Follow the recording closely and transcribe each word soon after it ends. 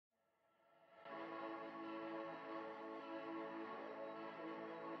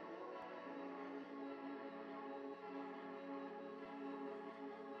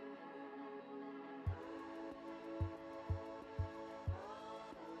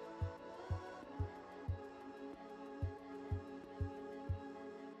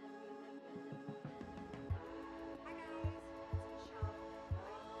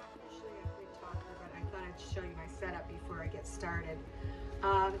to show you my setup before I get started.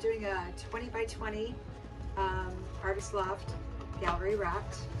 I'm doing a 20 by 20 artist loft gallery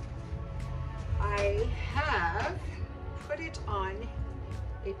wrapped. I have put it on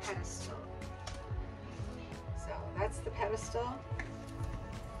a pedestal. So that's the pedestal,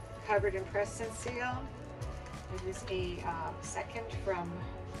 covered in press and seal. It is a second from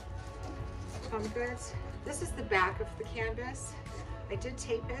Home Goods. This is the back of the canvas. I did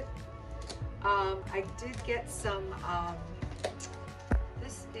tape it. I did get some,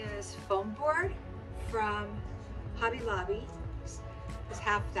 this is foam board from Hobby Lobby. It's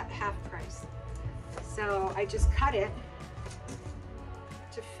half price. So I just cut it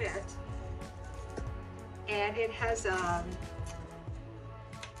to fit. And it has,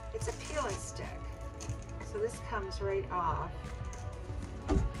 it's a peel and stick. So this comes right off.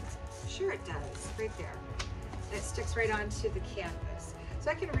 Sure it does, right there. And it sticks right onto the canvas. So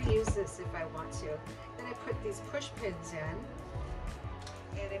I can reuse this if I want to. Then I put these push pins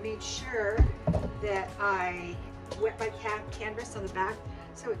in, and I made sure that I wet my canvas on the back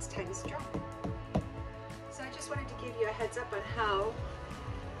so it's tight as a drum. So I just wanted to give you a heads up on how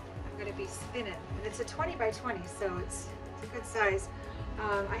I'm going to be spinning. And it's a 20 by 20, so it's a good size.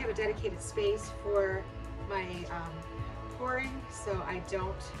 I have a dedicated space for my pouring, so I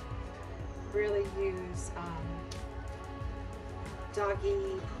don't really use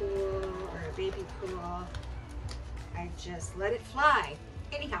doggy pool or a baby pool. I just let it fly.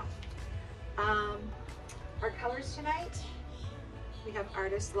 Anyhow, our colors tonight, we have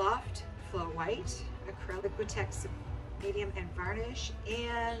Artist Loft, Flow White, Acrylic, Liquitex Medium and Varnish,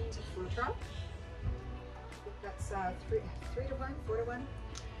 and Floetrol. That's 3 to 1, 4 to 1.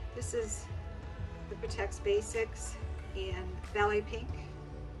 This is Liquitex Basics in Ballet Pink.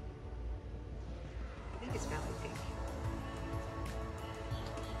 I think it's Ballet Pink.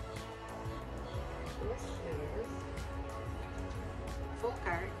 This is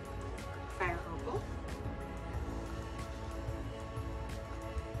FOLKART Fire Opal.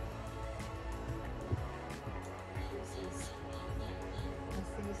 This is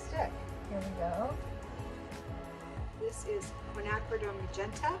the stick. Here we go. This is Quinacridone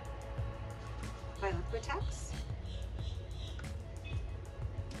Magenta by Liquitex.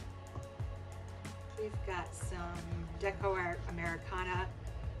 We've got some Decoart Americana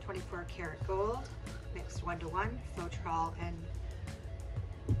 24 karat gold, mixed 1-to-1, Floetrol and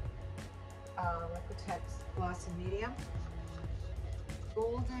Liquitex Gloss and Medium.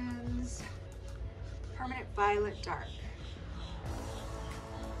 Goldens, Permanent Violet Dark.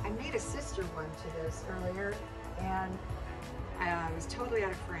 I made a sister one to this earlier, and I was totally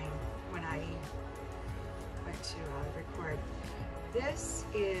out of frame when I went to record. This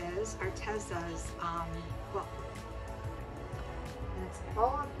is Arteza's quilt. And it's,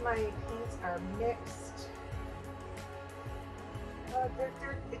 all of my paints are mixed.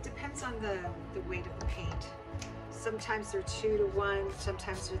 It depends on the weight of the paint. Sometimes they're 2 to 1,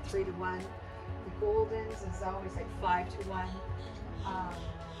 sometimes they're 3 to 1. The Goldens is always like 5 to 1.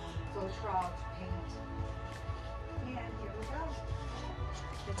 Floetrol paint. And here we go. I'm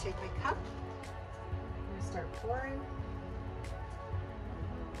gonna take my cup. I'm gonna start pouring.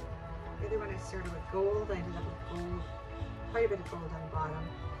 The other one I started with gold. I ended up with gold, quite a bit of gold on the bottom.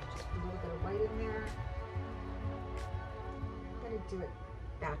 Just put a little bit of white in there. I'm gonna do it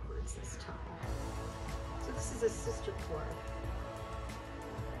backwards this time. So this is a sister pour.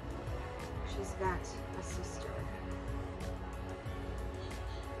 She's got a sister.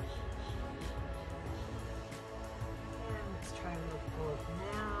 And let's try a little gold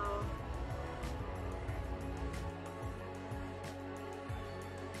now.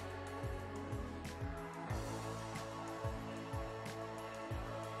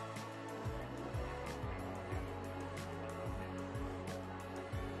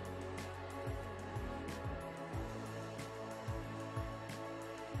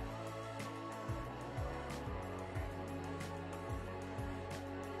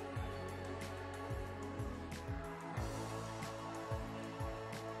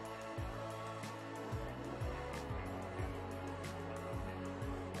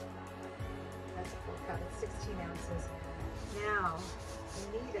 Got 16 ounces. Now, I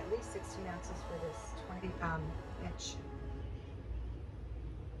need at least 16 ounces for this 20 inch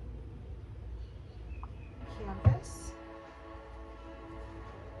canvas.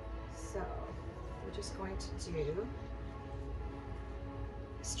 So, we're just going to do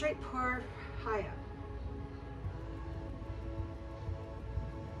a straight pour high up.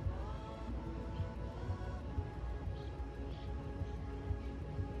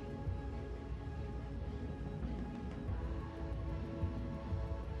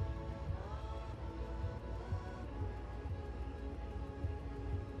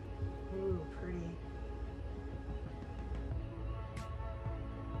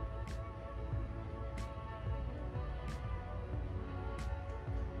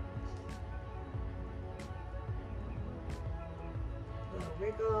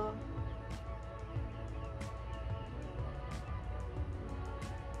 wiggle.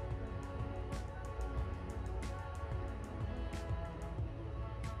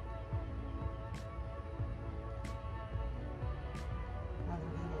 Another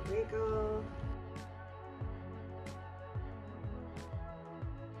little wiggle.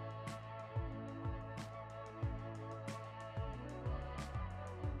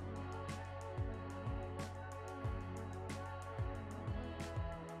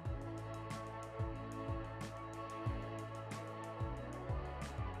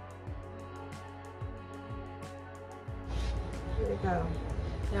 Here we go.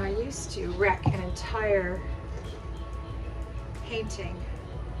 Now I used to wreck an entire painting,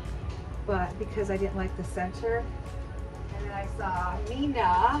 but because I didn't like the center, and then I saw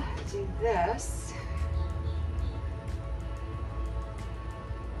Mina do this.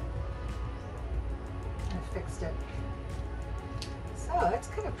 I fixed it. So it's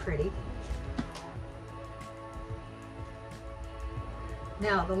kind of pretty.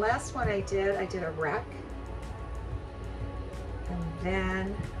 Now the last one I did a wreck. And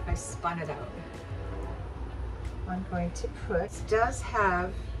then I spun it out. I'm going to put, this does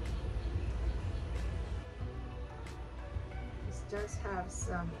have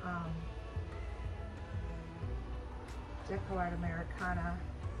some Decoart Americana.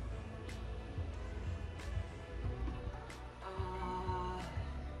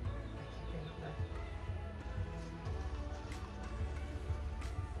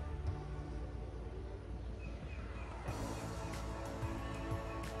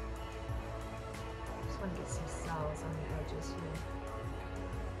 I want to get some cells on the edges here.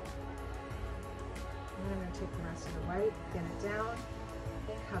 And then I'm going to take the rest of the white, thin it down,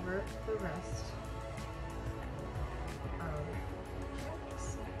 and cover the rest of the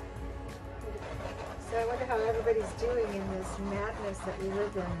canvas. So I wonder how everybody's doing in this madness that we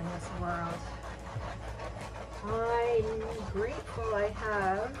live in this world. I'm grateful I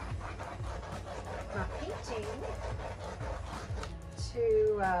have my painting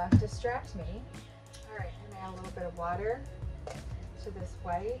to distract me. All right, I'm gonna add a little bit of water to this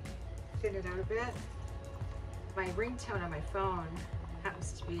white, thin it out a bit. My ringtone on my phone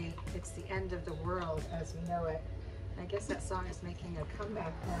happens to be "It's the End of the World as We Know It." I guess that song is making a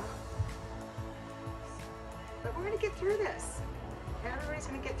comeback now. But we're gonna get through this. Everybody's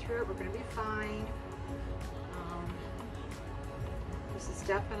gonna get through it. We're gonna be fine. This is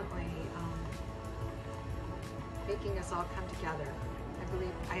definitely making us all come together.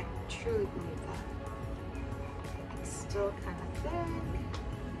 I truly believe that. It's still kind of thick.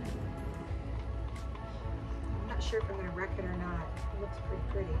 I'm not sure if I'm going to wreck it or not. It looks pretty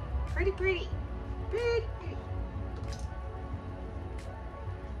pretty. Pretty pretty. Pretty pretty.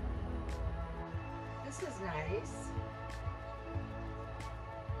 This is nice.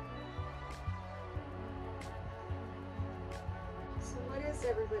 So what is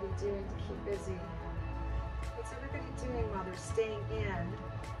everybody doing to keep busy? What's everybody doing while they're staying in?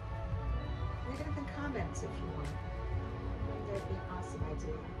 Leave it in the comments if you want. I think that'd be an awesome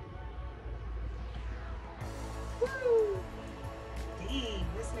idea. Woo! Dang,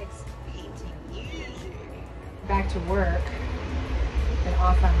 this makes painting easy. Back to work. Been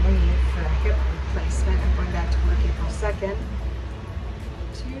off on leave for a hip replacement. I'm going back to work April 2nd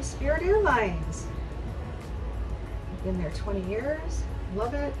to Spirit Airlines. I've been there 20 years.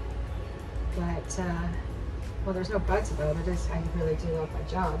 Love it. But well, there's no buts about it. I really do love my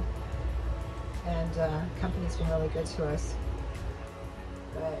job, and company's been really good to us.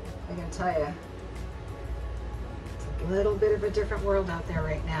 But I gotta tell you, it's a little bit of a different world out there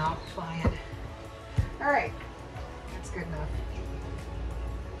right now, flying. All right, that's good enough.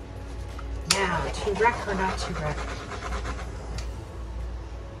 Now, to wreck or not to wreck?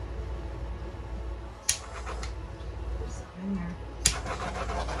 There's something in there.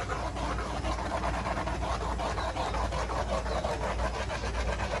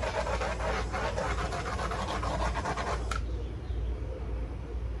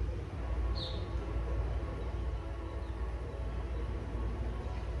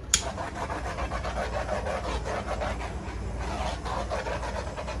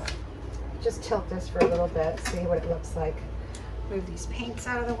 Just tilt this for a little bit, see what it looks like. Move these paints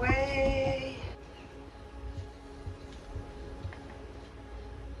out of the way.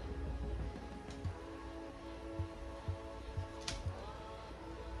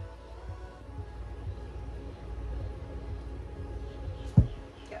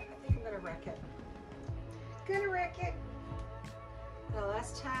 Yeah, I think I'm gonna wreck it. Gonna wreck it. The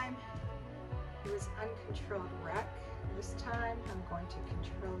last time it was uncontrolled wreck. This time I'm going to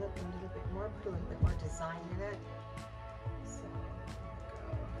control it a little bit more, put a little bit more design in it. So, there we go.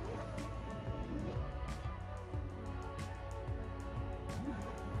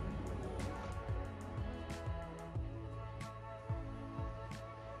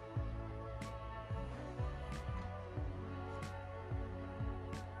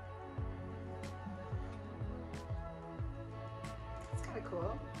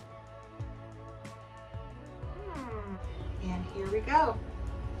 cool. And here we go.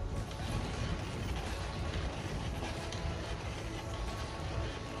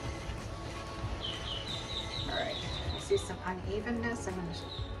 All right, I see some unevenness. I'm going to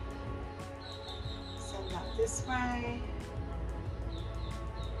send that this way.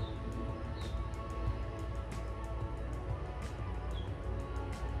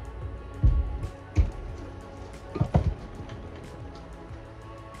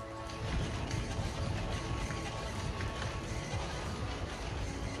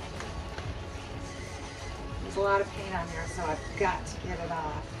 There's a lot of paint on there, so I've got to get it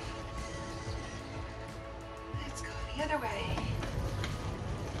off. Let's go the other way.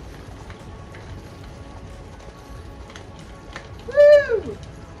 Woo!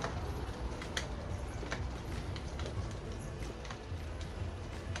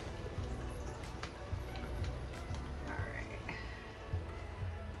 All right.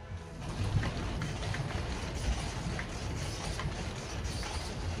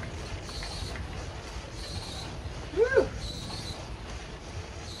 Woo!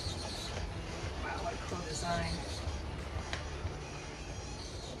 Wow, what a cool design.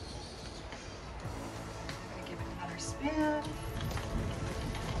 I'm gonna give it another spin.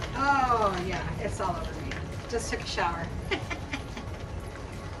 Oh yeah, it's all over me. Just took a shower.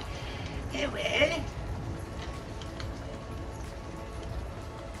 Anyway.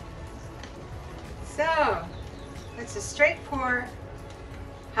 So, it's a straight pour,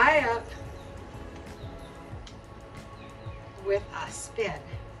 high up, with a spin. Let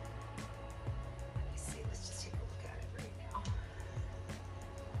me see, let's just take a look at it right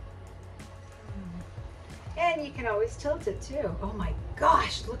now. And you can always tilt it too. Oh my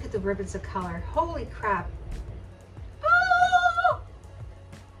gosh, look at the ribbons of color. Holy crap. Oh!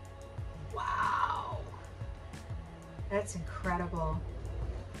 Wow. That's incredible.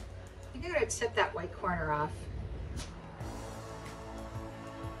 I think I'm gonna tip that white corner off.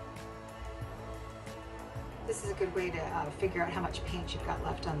 This is a good way to figure out how much paint you've got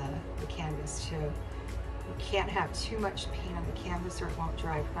left on the canvas too. You can't have too much paint on the canvas or it won't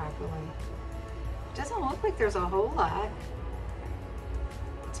dry properly. It doesn't look like there's a whole lot.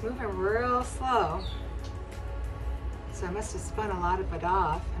 It's moving real slow. So I must have spun a lot of it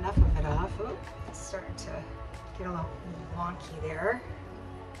off, enough of it off. Oh, it's starting to get a little wonky there.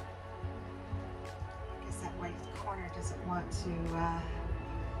 I guess that white corner doesn't want to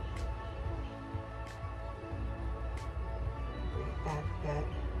bring it back a bit.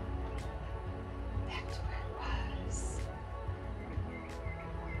 Back to where it was.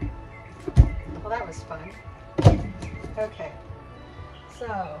 Well, that was fun. Okay.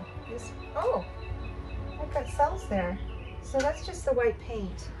 So, this, oh, I've got cells there. So that's just the white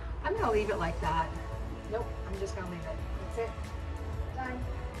paint. I'm gonna leave it like that. Nope, I'm just gonna leave it. That's it. Done.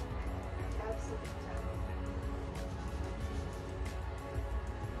 Absolutely done.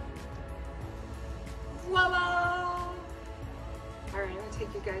 Voila! All right, I'm gonna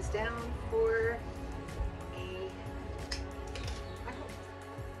take you guys down for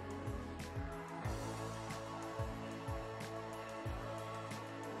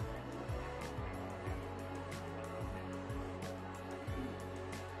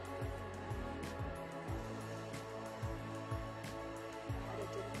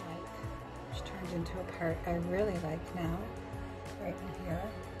into a part I really like now, right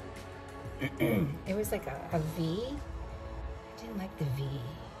in here. It was like a V. I didn't like the V.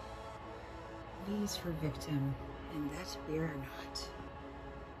 V is for victim, and that's we are not.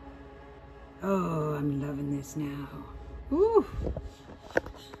 Oh, I'm loving this now. Ooh.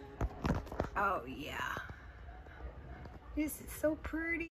 Oh yeah. This is so pretty.